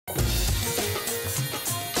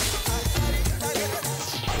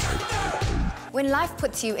When life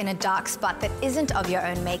puts you in a dark spot that isn't of your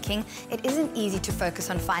own making, it isn't easy to focus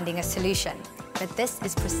on finding a solution. But this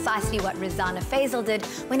is precisely what Rezana Fazel did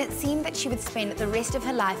when it seemed that she would spend the rest of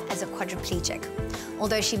her life as a quadriplegic.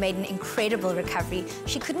 Although she made an incredible recovery,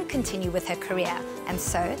 she couldn't continue with her career, and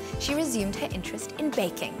so she resumed her interest in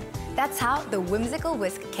baking. That's how the Whimsical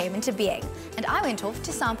Whisk came into being, and I went off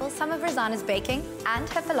to sample some of Rezana's baking and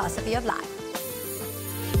her philosophy of life.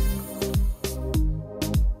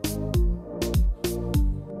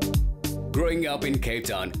 Growing up in Cape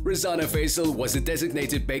Town, Rezana Fazel was a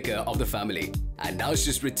designated baker of the family, and now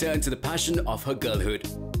she's returned to the passion of her girlhood.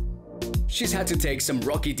 She's had to take some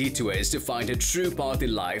rocky detours to find her true path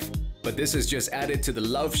in life, but this has just added to the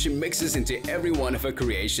love she mixes into every one of her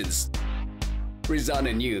creations.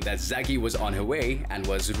 Rezana knew that Zaky was on her way and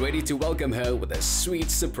was ready to welcome her with a sweet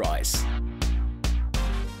surprise.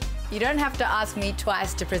 You don't have to ask me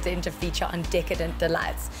twice to present a feature on decadent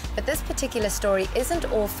delights, but this particular story isn't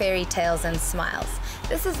all fairy tales and smiles.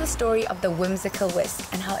 This is the story of the Whimsical Whisk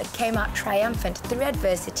and how it came out triumphant through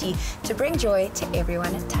adversity to bring joy to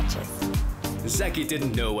everyone it touches. Zaky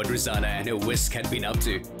didn't know what Rezana and her whisk had been up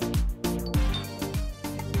to.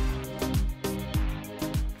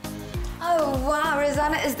 Oh wow,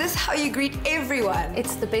 Rezana, is this how you greet everyone?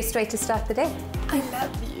 It's the best way to start the day. I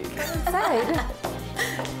love you. Come inside.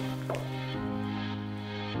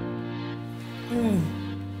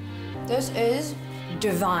 This is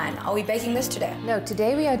divine. Are we baking this today? No,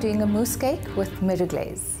 today we are doing a mousse cake with mirror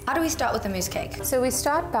glaze. How do we start with the mousse cake? So we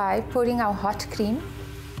start by pouring our hot cream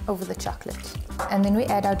over the chocolate. And then we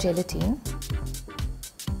add our gelatine.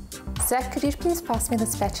 Zach, could you please pass me the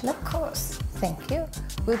spatula? Of course. Thank you.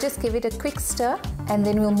 We'll just give it a quick stir and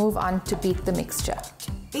then we'll move on to beat the mixture.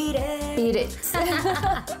 Beat it. Beat it.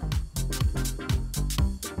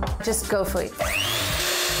 Just go for it.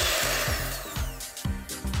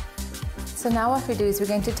 So now what we do is we're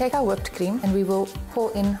going to take our whipped cream and we will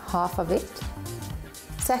pour in half of it.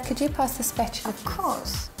 Zach, could you pass the spatula? Of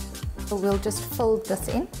course. So we'll just fold this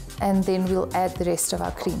in and then we'll add the rest of our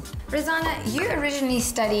cream. Rezana, you originally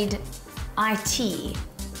studied IT.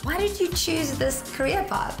 Why did you choose this career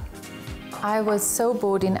path? I was so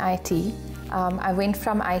bored in IT. I went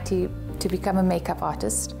from IT to become a makeup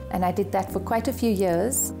artist, and I did that for quite a few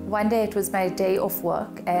years. One day it was my day off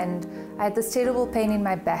work and I had this terrible pain in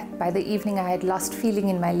my back. By the evening I had lost feeling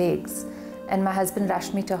in my legs and my husband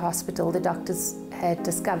rushed me to hospital. The doctors had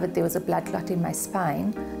discovered there was a blood clot in my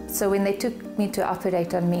spine. So when they took me to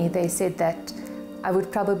operate on me, they said that I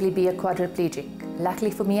would probably be a quadriplegic.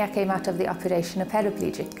 Luckily for me, I came out of the operation a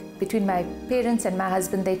paraplegic. Between my parents and my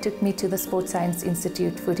husband, they took me to the Sports Science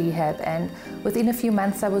Institute for rehab, and within a few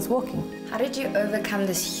months I was walking. How did you overcome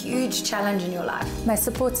this huge challenge in your life? My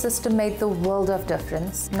support system made the world of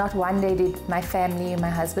difference. Not one day did my family,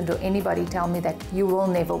 my husband or anybody tell me that you will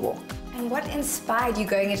never walk. And what inspired you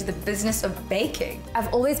going into the business of baking?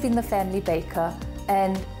 I've always been the family baker,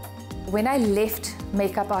 and when I left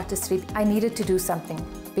makeup artistry, I needed to do something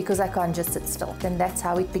because I can't just sit still. And that's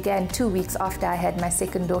how it began 2 weeks after I had my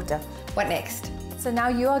second daughter. What next? So now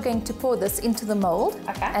you are going to pour this into the mold,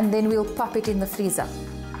 and then we'll pop it in the freezer.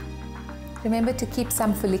 Remember to keep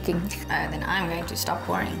some for licking. Then I'm going to stop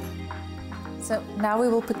pouring. So now we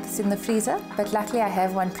will put this in the freezer, but luckily I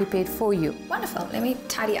have one prepared for you. Wonderful, let me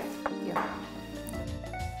tidy up. Yeah.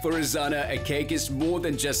 For Rezana, a cake is more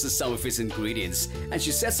than just the sum of its ingredients, and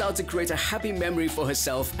she sets out to create a happy memory for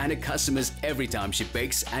herself and her customers every time she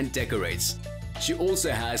bakes and decorates. She also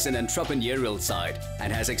has an entrepreneurial side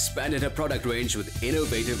and has expanded her product range with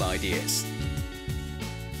innovative ideas.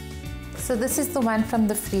 So this is the one from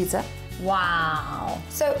the freezer. Wow.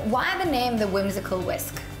 So why the name The Whimsical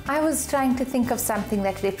Whisk? I was trying to think of something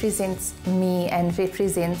that represents me and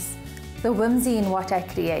represents the whimsy in what I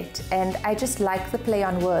create, and I just like the play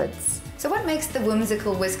on words. So what makes the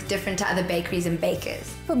Whimsical Whisk different to other bakeries and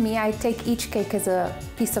bakers? For me, I take each cake as a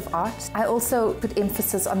piece of art. I also put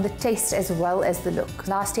emphasis on the taste as well as the look.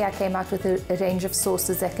 Last year I came out with a range of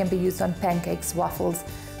sauces that can be used on pancakes, waffles,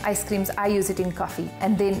 ice creams. I use it in coffee.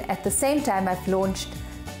 And then at the same time I've launched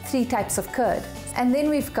 3 types of curd. And then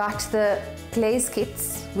we've got the glaze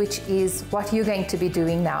kits, which is what you're going to be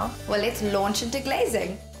doing now. Well, let's launch into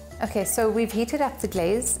glazing. Okay, so we've heated up the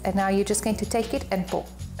glaze and now you're just going to take it and pour.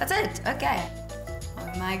 That's it, okay.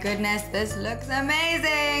 Oh my goodness, this looks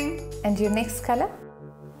amazing. And your next color?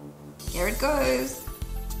 Here it goes.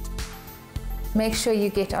 Make sure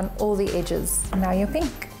you get on all the edges. Now you're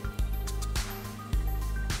pink.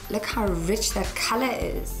 Look how rich that color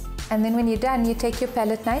is. And then when you're done, you take your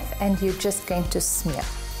palette knife and you're just going to smear.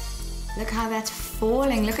 Look how that's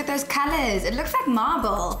falling. Look at those colors. It looks like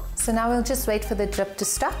marble. So now we'll just wait for the drip to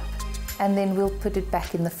stop. and then we'll put it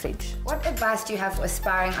back in the fridge. What advice do you have for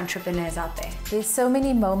aspiring entrepreneurs out there? There's so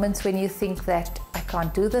many moments when you think that I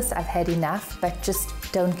can't do this, I've had enough, but just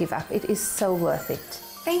don't give up. It is so worth it.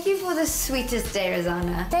 Thank you for the sweetest day,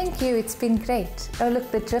 Rezana. Thank you, it's been great. Oh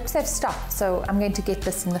look, the drips have stopped, so I'm going to get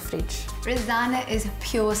this in the fridge. Rezana is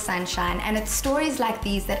pure sunshine, and it's stories like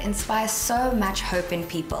these that inspire so much hope in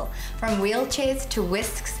people. From wheelchairs to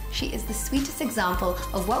whisks, she is the sweetest example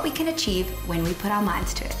of what we can achieve when we put our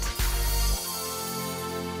minds to it.